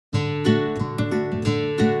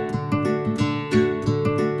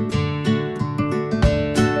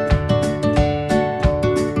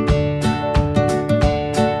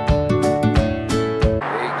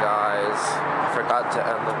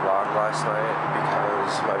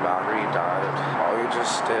because my battery died. All we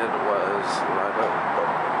just did was ride up,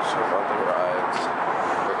 surf on the rides.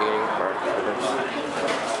 We're eating breakfast.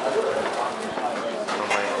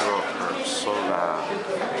 My throat hurts so bad.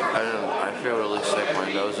 I feel really sick.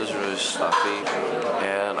 My nose is really stuffy,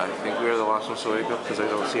 and I think we are the last ones to wake up because I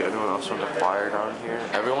don't see anyone else from the choir down here.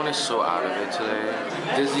 Everyone is so out of it today.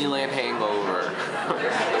 Disneyland hangover.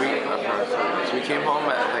 We came home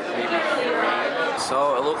at like maybe 3.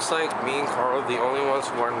 So it looks like me and Carl are the only ones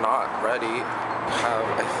who are not ready. We have,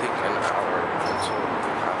 I think, an hour until we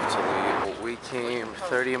have to leave. We came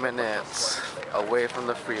 30 minutes away from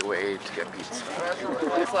the freeway to get pizza.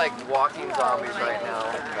 It's like walking zombies right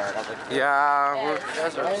now. Yeah,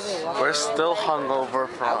 we're still hungover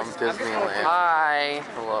from Disneyland. Hi.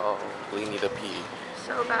 Hello. We need a pee.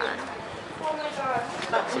 So bad.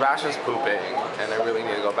 Sebastian's pooping, and I really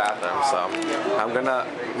need to go bathroom, so I'm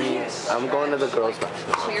going to the girls'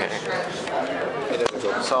 bathroom. Okay.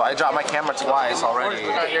 So I dropped my camera twice already.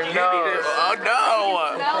 Oh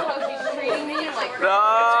no! No, he's treating me like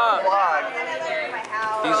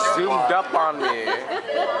He's zoomed up on me.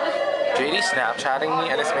 JD's Snapchatting me,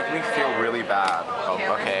 and it's making me feel really bad. Oh,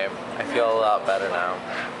 okay, I feel a lot better now.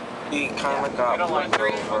 We kind of got pulled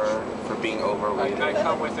over for being overweight.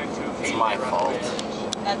 It's my fault.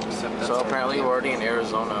 So apparently we're already in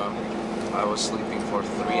Arizona. I was sleeping for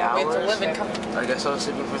 3 hours. I guess I was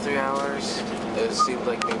sleeping for 3 hours. It seemed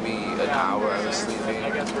like maybe an hour I was sleeping.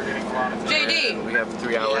 JD! We have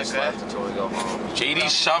 3 hours left until we go home.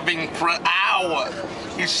 JD's shoving ow!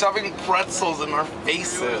 He's shoving pretzels in our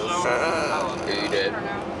faces. Yeah, you did.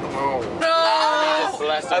 No.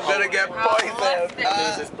 I'm gonna get poisoned.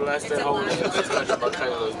 There's this blessed hole in this country about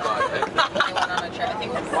Taylor's body.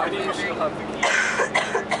 Why do you still have the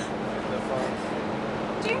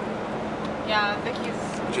key? Yeah, Vicky's.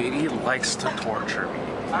 JD likes to torture me.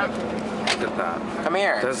 Look at that. Come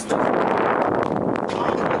here.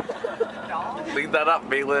 Leave that up,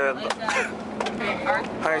 Balin.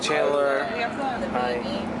 Hi, Chandler. Hi.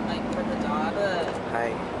 Like for the dog.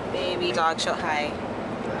 Hi. Baby dog show. Hi.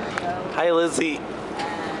 Hi, Lizzie.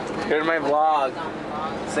 You're in my vlog.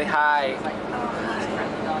 Say hi.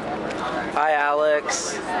 Hi,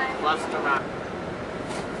 Alex. What's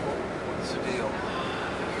the deal?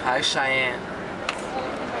 Hi, Cheyenne.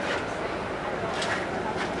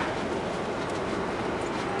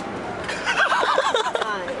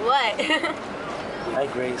 What? Hi,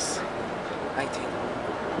 Grace. Hi, Tina.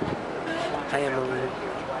 Hi, Emily.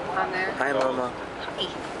 On there. Hi, Mama.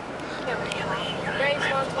 Grace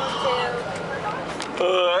 112.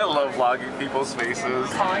 I love vlogging people's faces.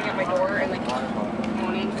 Calling at my door in the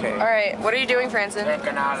morning. Okay. Alright, what are you doing, Franson? I'm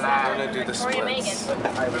gonna do the splits.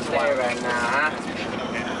 I was there right now.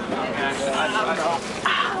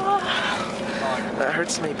 That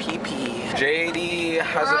hurts my pee-pee. JD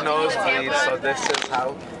has a nosebleed, so this is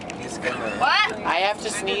how he's gonna... What? I have to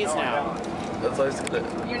sneeze now. That's how he's gonna...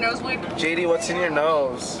 Your nosebleed? JD, what's in your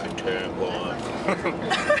nose?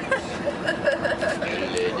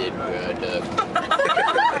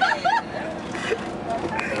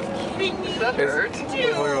 That hurt. Oh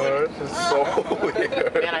my god, it's so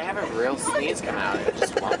weird. Man, I have a real sneeze come out. It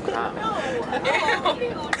just won't come.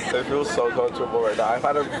 It feels so comfortable right now. I've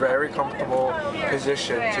had a very comfortable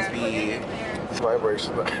position to be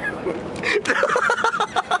vibration.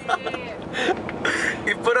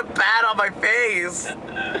 You put a pad on my face.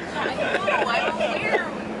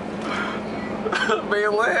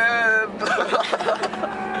 Maylin.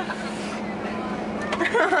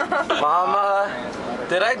 Mama,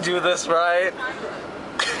 did I do this right?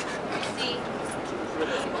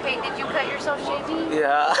 Wait, did you cut yourself, JD?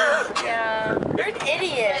 Yeah. Yeah. You're an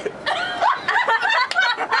idiot.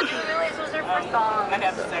 I didn't realize those are for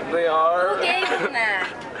songs. They are. Who gave him that?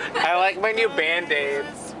 I like my new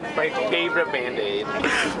Band-Aids. My favorite Band-Aid.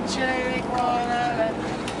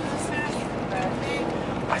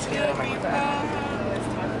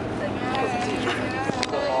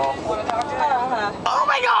 Oh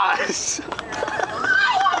my gosh!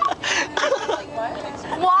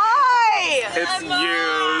 Why? It's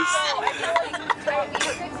used.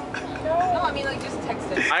 No, I mean like just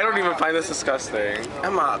text it. I don't even find this disgusting.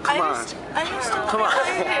 Emma, come on. I just don't Come on.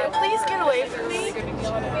 Please get away from me.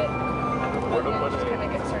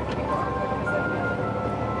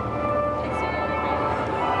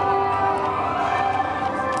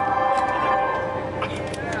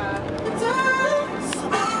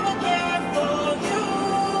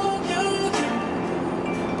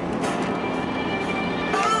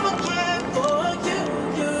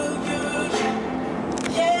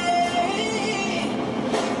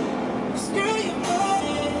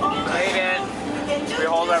 We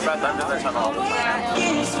hold our breath Depende sa channel.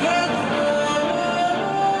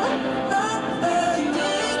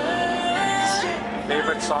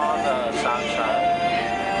 Favorite song on the soundtrack?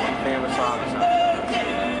 Favorite song on the soundtrack?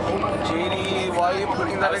 JD, why are you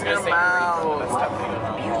putting that in your mouth?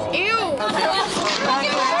 Ew!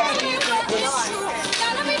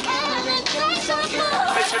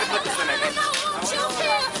 Make sure to put this in it.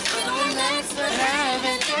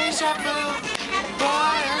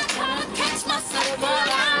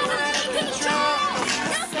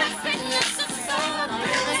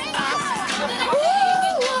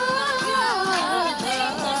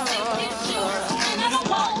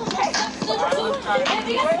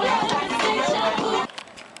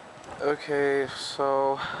 Okay,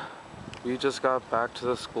 so we just got back to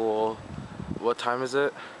the school. What time is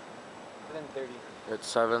it? 7:30. It's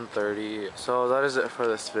 7:30. So that is it for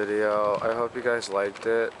this video. I hope you guys liked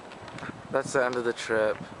it. That's the end of the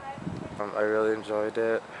trip. I really enjoyed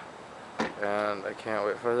it, and I can't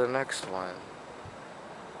wait for the next one.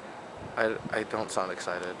 I don't sound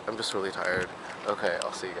excited. I'm just really tired. Okay,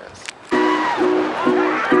 I'll see you guys.